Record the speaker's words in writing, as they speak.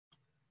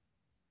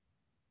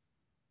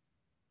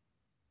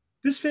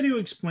This video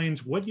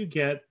explains what you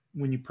get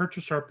when you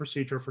purchase our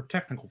procedure for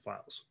technical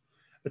files.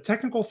 A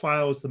technical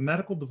file is the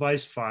medical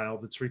device file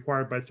that's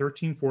required by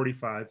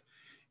 1345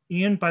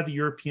 and by the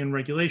European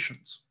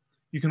regulations.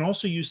 You can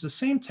also use the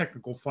same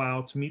technical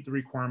file to meet the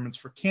requirements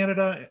for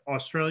Canada,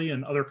 Australia,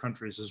 and other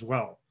countries as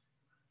well.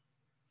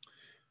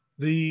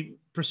 The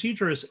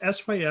procedure is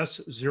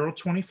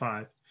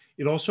SYS-025.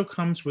 It also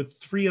comes with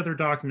 3 other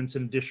documents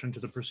in addition to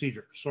the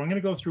procedure. So I'm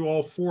going to go through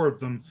all 4 of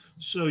them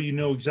so you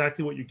know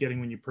exactly what you're getting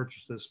when you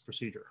purchase this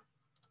procedure.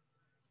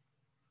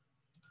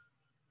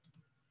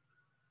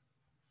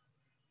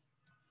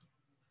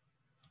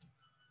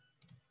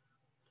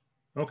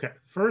 Okay,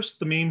 first,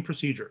 the main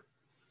procedure.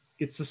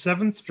 It's the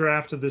 7th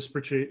draft of this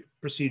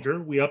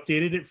procedure. We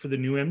updated it for the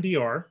new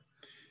MDR.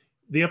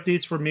 The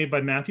updates were made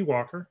by Matthew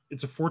Walker.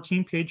 It's a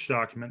 14-page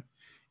document,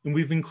 and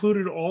we've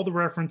included all the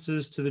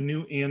references to the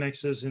new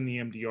annexes in the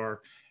MDR,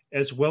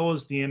 as well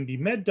as the MD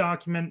Med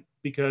document,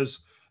 because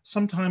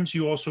sometimes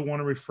you also want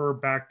to refer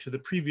back to the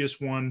previous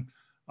one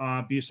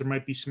because there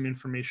might be some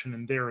information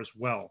in there as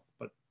well.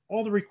 But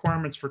all the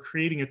requirements for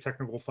creating a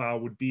technical file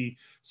would be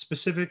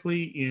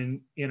specifically in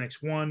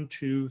Annex 1,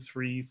 2,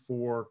 3,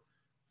 4,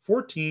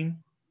 14,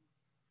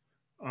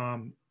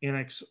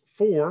 Annex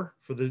 4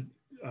 for the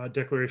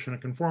Declaration of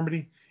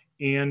Conformity,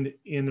 and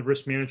in the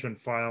risk management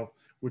file,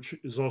 which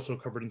is also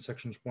covered in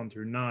sections 1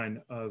 through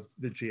 9 of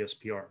the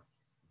GSPR.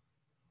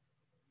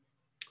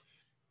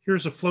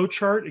 Here's a flow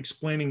chart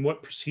explaining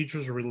what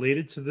procedures are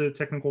related to the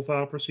technical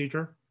file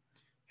procedure.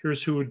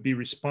 Here's who would be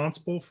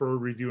responsible for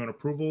review and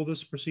approval of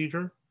this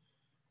procedure.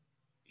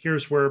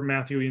 Here's where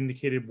Matthew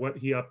indicated what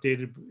he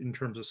updated in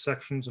terms of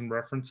sections and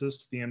references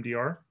to the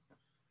MDR.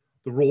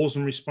 The roles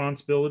and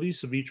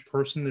responsibilities of each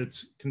person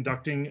that's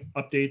conducting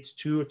updates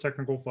to a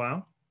technical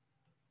file.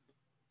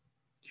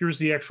 Here's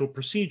the actual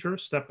procedure,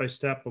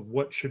 step-by-step, of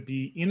what should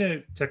be in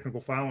a technical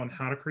file and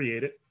how to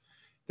create it.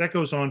 That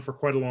goes on for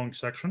quite a long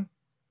section.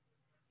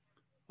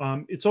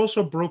 It's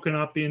also broken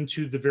up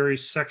into the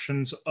various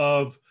sections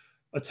of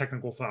a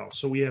technical file.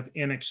 So we have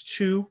Annex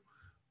 2,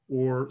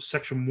 or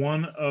Section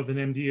 1 of an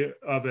MD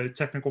of a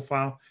technical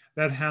file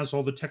that has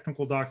all the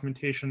technical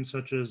documentation,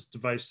 such as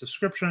device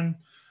description,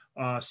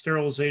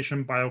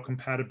 sterilization,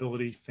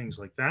 biocompatibility, things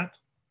like that.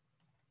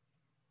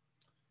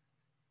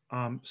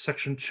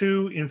 Section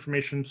 2,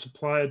 information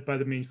supplied by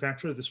the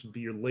manufacturer. This would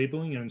be your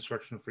labeling and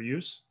instruction for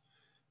use.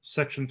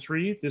 Section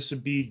 3, this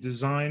would be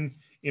design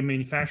and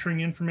manufacturing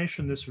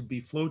information. This would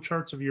be flow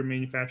charts of your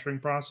manufacturing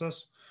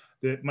process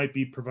that might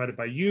be provided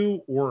by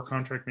you or a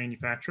contract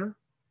manufacturer.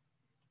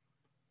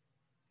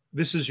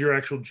 This is your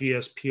actual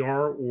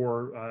GSPR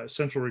or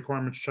Essential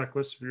Requirements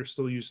Checklist if you're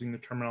still using the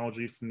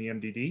terminology from the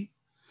MDD.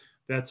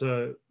 That's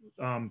a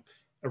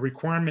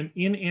requirement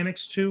in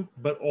Annex 2,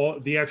 but all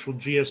the actual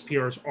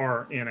GSPRs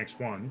are Annex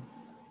 1.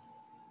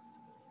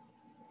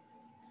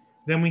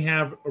 Then we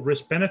have a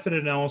risk-benefit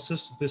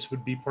analysis. This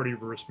would be part of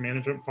your risk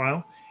management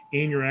file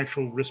and your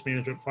actual risk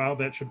management file.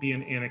 That should be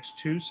in Annex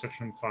 2,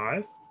 Section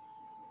 5.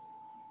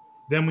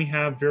 Then we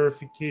have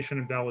verification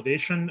and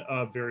validation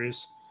of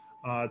various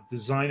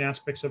design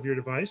aspects of your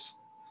device.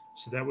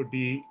 So that would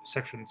be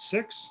Section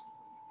 6.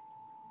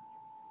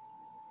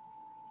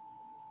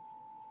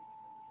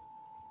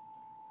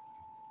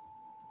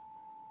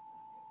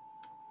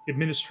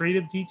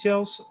 Administrative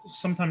details.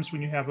 Sometimes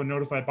when you have a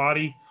notified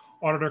body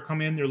auditor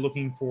come in, they're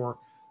looking for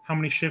how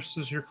many shifts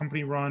does your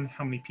company run?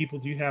 How many people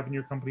do you have in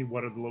your company?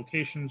 What are the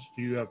locations?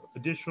 Do you have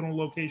additional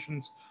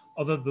locations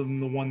other than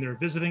the one they're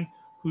visiting?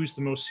 Who's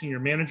the most senior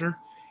manager?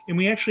 And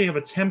we actually have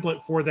a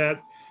template for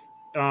that.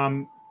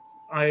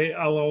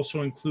 I'll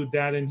also include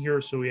that in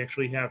here. So we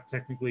actually have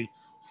technically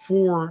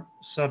 4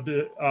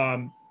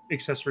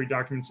 accessory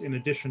documents in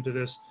addition to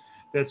this.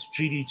 That's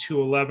GD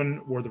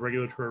 211 or the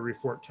regulatory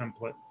report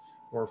template,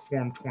 or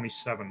Form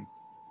 27.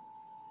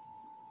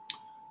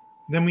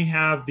 Then we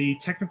have the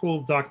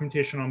technical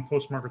documentation on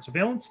post-market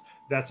surveillance.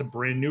 That's a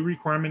brand new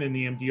requirement in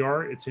the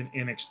MDR. It's in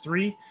Annex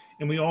 3.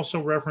 And we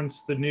also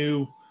reference the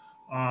new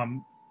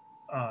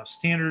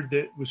standard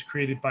that was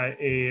created by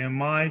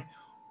AAMI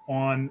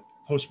on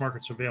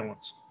post-market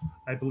surveillance.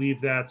 I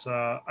believe that's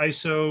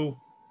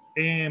AAMI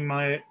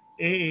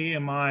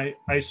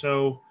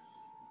ISO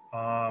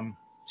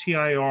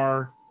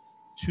TIR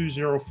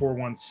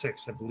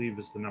 20416, I believe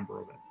is the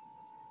number of it.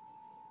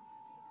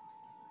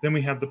 Then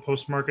we have the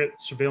post-market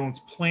surveillance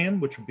plan,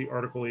 which would be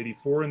Article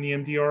 84 in the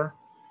MDR.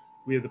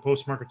 We have the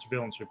post-market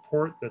surveillance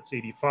report, that's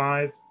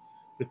 85.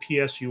 The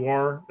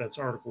PSUR, that's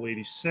Article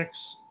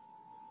 86.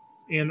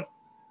 And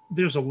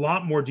there's a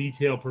lot more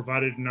detail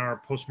provided in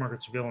our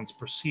post-market surveillance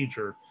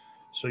procedure,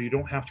 so you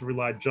don't have to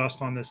rely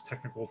just on this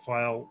technical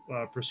file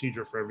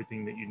procedure for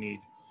everything that you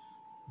need.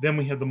 Then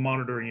we have the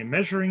monitoring and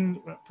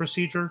measuring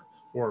procedure,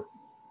 or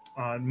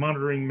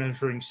monitoring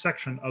measuring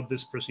section of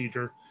this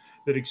procedure,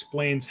 that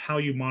explains how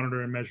you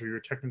monitor and measure your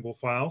technical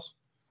files.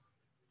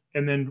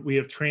 And then we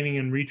have training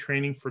and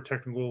retraining for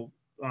technical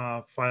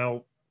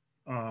file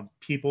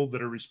people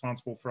that are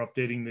responsible for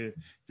updating the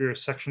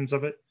various sections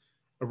of it,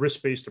 a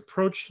risk-based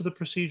approach to the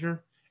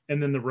procedure,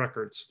 and then the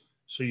records.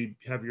 So you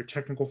have your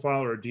technical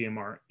file or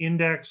DMR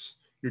index,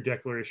 your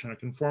Declaration of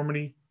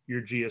Conformity,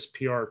 your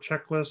GSPR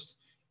checklist,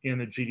 and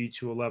the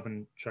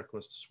GD211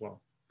 checklist as well.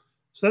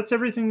 So that's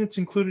everything that's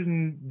included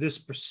in this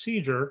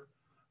procedure.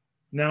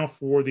 Now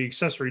for the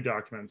accessory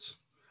documents.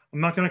 I'm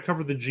not going to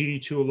cover the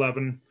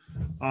GD211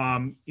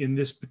 in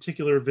this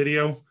particular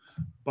video,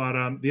 but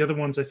the other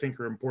ones I think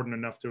are important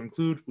enough to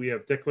include. We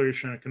have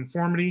Declaration of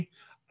Conformity.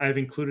 I've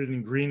included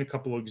in green a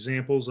couple of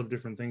examples of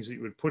different things that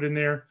you would put in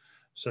there,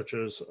 such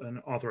as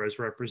an authorized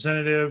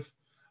representative,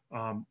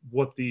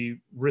 what the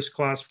risk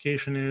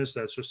classification is.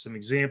 That's just an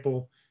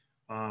example.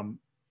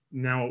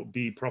 Now it would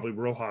be probably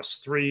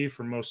RoHS 3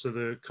 for most of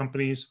the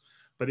companies,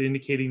 but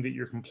indicating that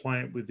you're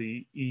compliant with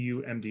the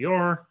EU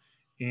MDR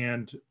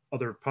and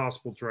other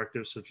possible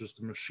directives, such as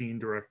the machine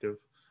directive.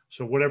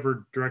 So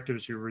whatever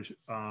directives you're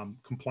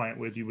compliant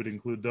with, you would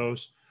include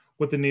those.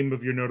 What the name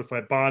of your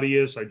notified body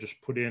is, I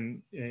just put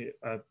in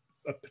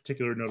a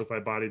particular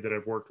notified body that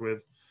I've worked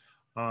with.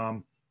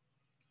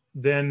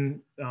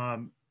 Then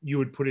you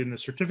would put in the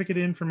certificate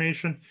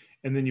information,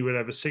 and then you would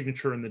have a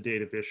signature and the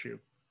date of issue.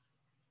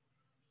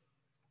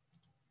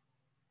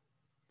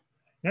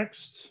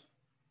 Next,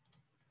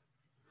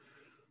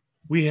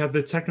 we have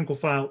the technical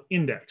file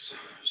index.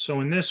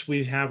 So in this,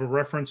 we have a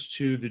reference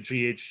to the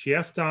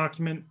GHTF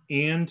document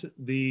and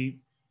the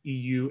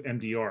EU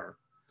MDR.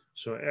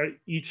 So at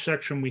each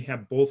section, we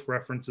have both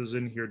references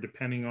in here,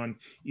 depending on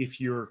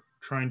if you're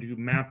trying to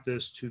map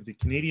this to the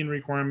Canadian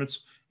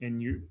requirements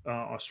and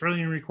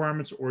Australian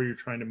requirements, or you're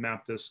trying to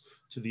map this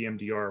to the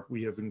MDR.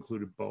 We have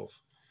included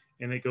both.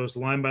 And it goes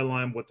line by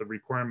line what the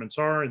requirements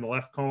are in the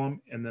left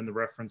column, and then the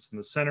reference in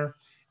the center.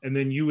 And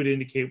then you would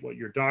indicate what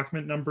your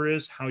document number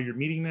is, how you're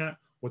meeting that,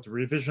 what the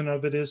revision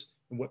of it is,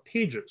 and what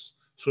pages.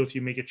 So if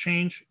you make a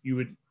change, you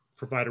would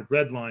provide a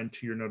red line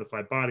to your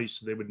notified body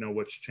so they would know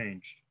what's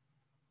changed.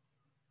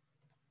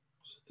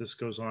 So this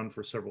goes on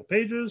for several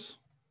pages.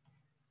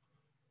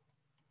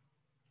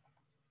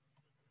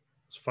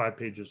 It's 5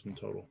 pages in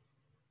total.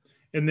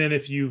 And then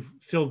if you've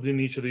filled in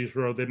each of these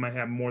rows, they might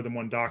have more than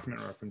one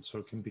document reference, so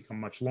it can become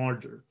much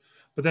larger.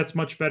 But that's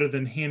much better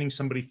than handing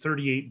somebody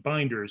 38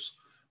 binders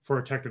for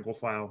a technical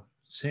file.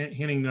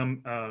 Handing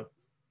them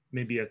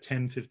maybe a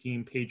 10,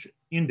 15 page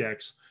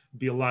index would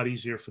be a lot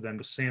easier for them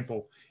to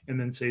sample and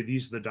then say,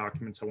 these are the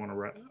documents I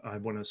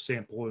want to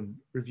sample and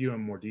review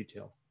in more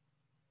detail.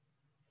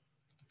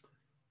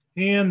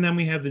 And then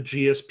we have the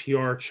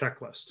GSPR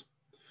checklist.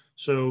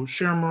 So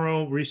Sharon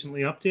Moreau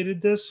recently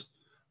updated this.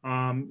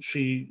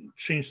 She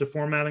changed the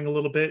formatting a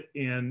little bit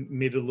and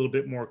made it a little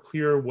bit more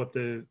clear what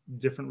the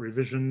different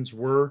revisions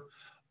were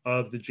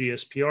of the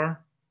GSPR.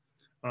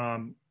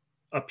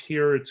 Up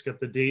here, it's got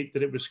the date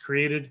that it was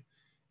created.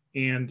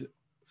 And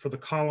for the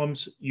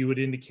columns, you would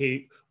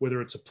indicate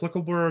whether it's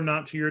applicable or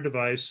not to your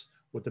device,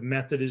 what the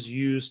method is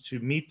used to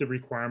meet the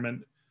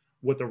requirement,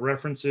 what the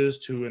reference is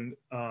to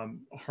a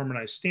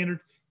harmonized standard,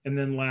 and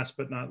then last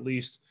but not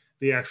least,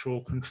 the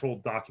actual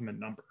controlled document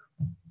number.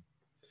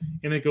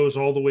 And it goes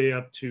all the way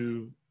up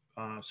to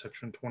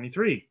section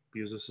 23,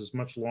 because this is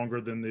much longer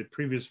than the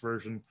previous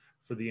version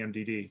for the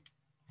MDD.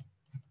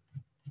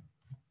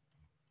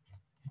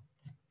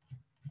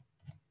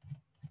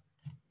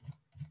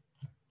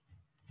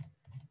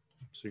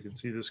 So you can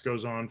see this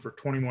goes on for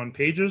 21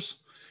 pages.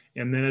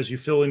 And then as you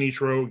fill in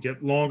each row, it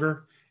gets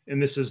longer.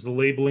 And this is the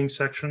labeling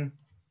section.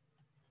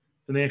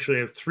 And they actually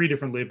have 3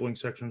 different labeling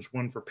sections,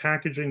 one for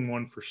packaging,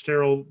 one for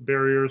sterile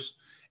barriers,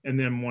 and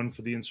then one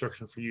for the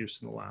instruction for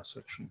use in the last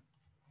section.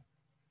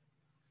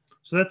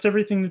 So that's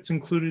everything that's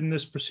included in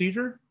this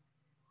procedure.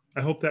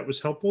 I hope that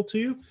was helpful to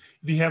you.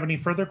 If you have any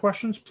further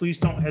questions, please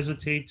don't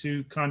hesitate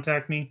to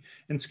contact me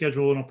and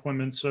schedule an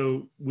appointment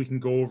so we can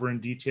go over in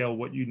detail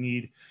what you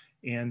need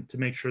and to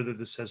make sure that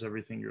this has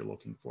everything you're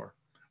looking for.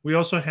 We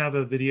also have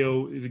a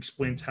video that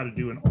explains how to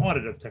do an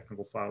audit of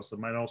technical files that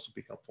might also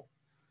be helpful.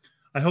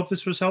 I hope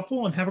this was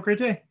helpful and have a great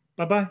day.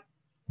 Bye-bye.